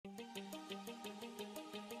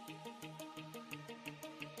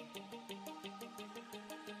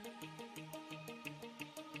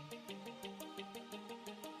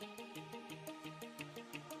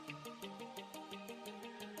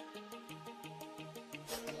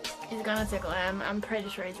He's gonna tickle him. I'm pretty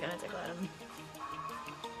sure he's gonna tickle him.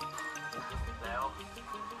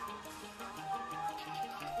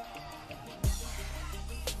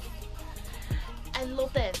 I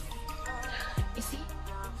love this. Is he?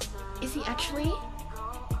 Is he actually?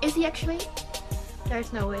 Is he actually?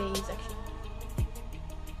 There's no way he's actually.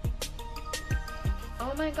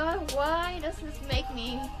 Oh my god, why does this make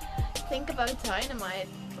me think about Dynamite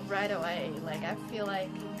right away? Like, I feel like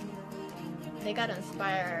they got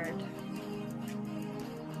inspired.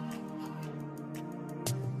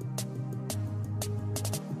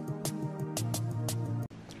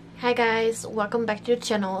 Hi guys, welcome back to the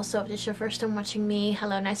channel. So if this is your first time watching me,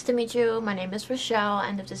 hello, nice to meet you. My name is Rochelle,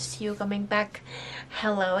 and if this is you coming back,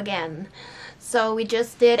 hello again. So we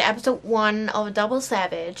just did episode 1 of Double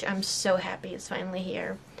Savage. I'm so happy it's finally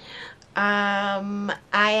here. I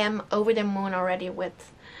am over the moon already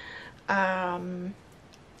with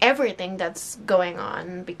everything that's going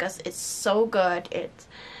on because it's so good.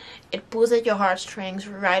 It pulls at your heartstrings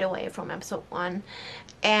right away from episode 1.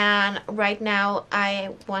 And right now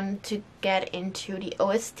I want to get into the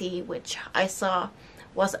OST, which I saw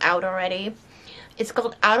was out already. It's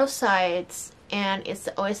called Out of Sight, and it's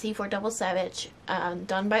the OST for Double Savage,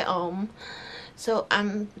 done by Ohm. So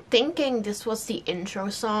I'm thinking this was the intro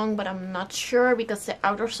song, but I'm not sure because the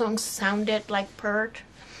outer song sounded like Pert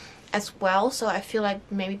as well. So I feel like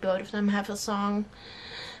maybe both of them have a song.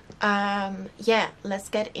 Yeah, let's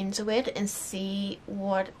get into it and see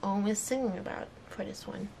what Ohm is singing about for this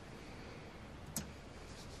one.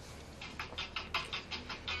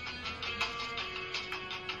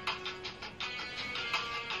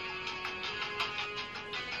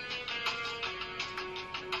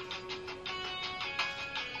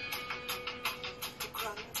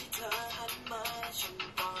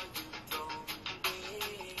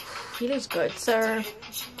 He looks good, sir.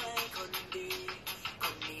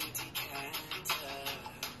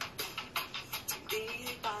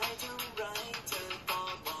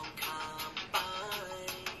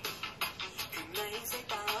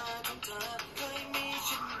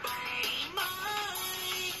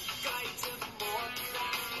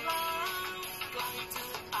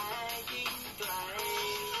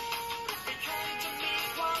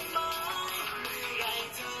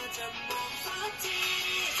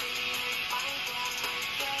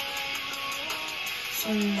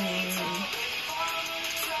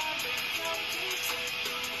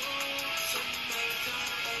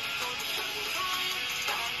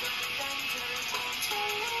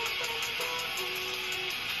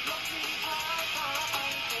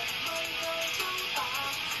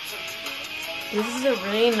 This is a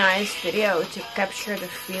really nice video to capture the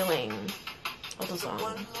feeling of the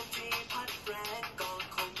song.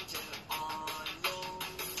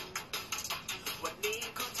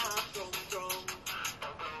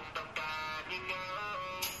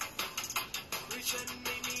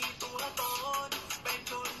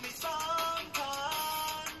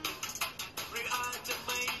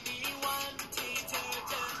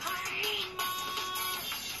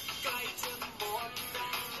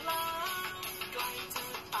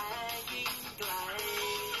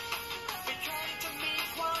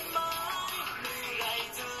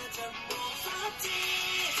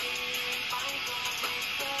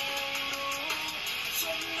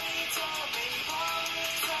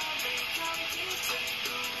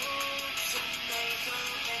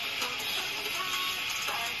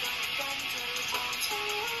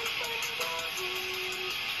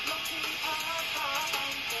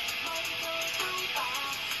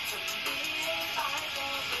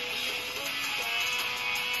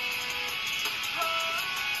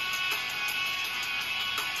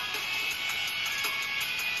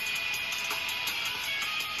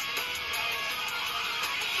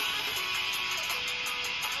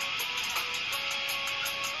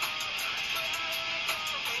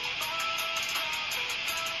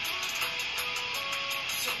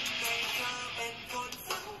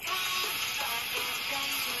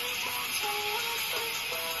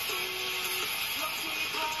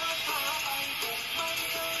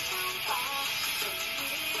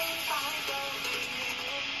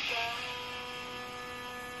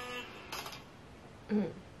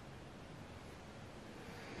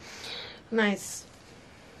 Nice.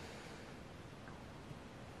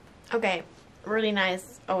 Okay, really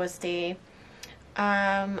nice OST.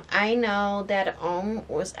 I know that Ohm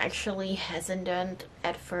was actually hesitant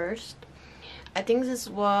at first. I think this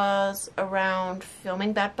was around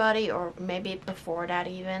filming Bad Buddy, or maybe before that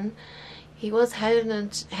even. He was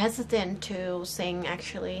hesitant to sing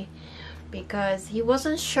actually, because he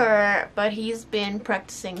wasn't sure, but he's been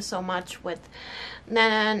practicing so much with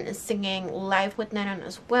Nanan, singing live with Nanan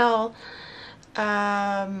as well.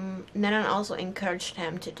 Nanan also encouraged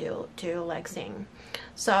him to like sing.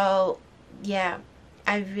 So yeah,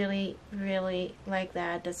 I really like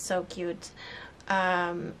that. That's so cute.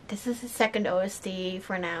 This is his second OST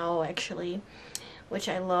for now, actually, which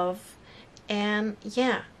I love. And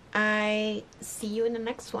yeah, I see you in the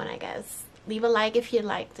next one, I guess. Leave a like if you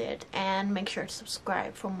liked it, and make sure to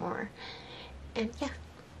subscribe for more. And yeah,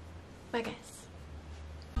 bye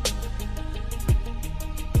guys.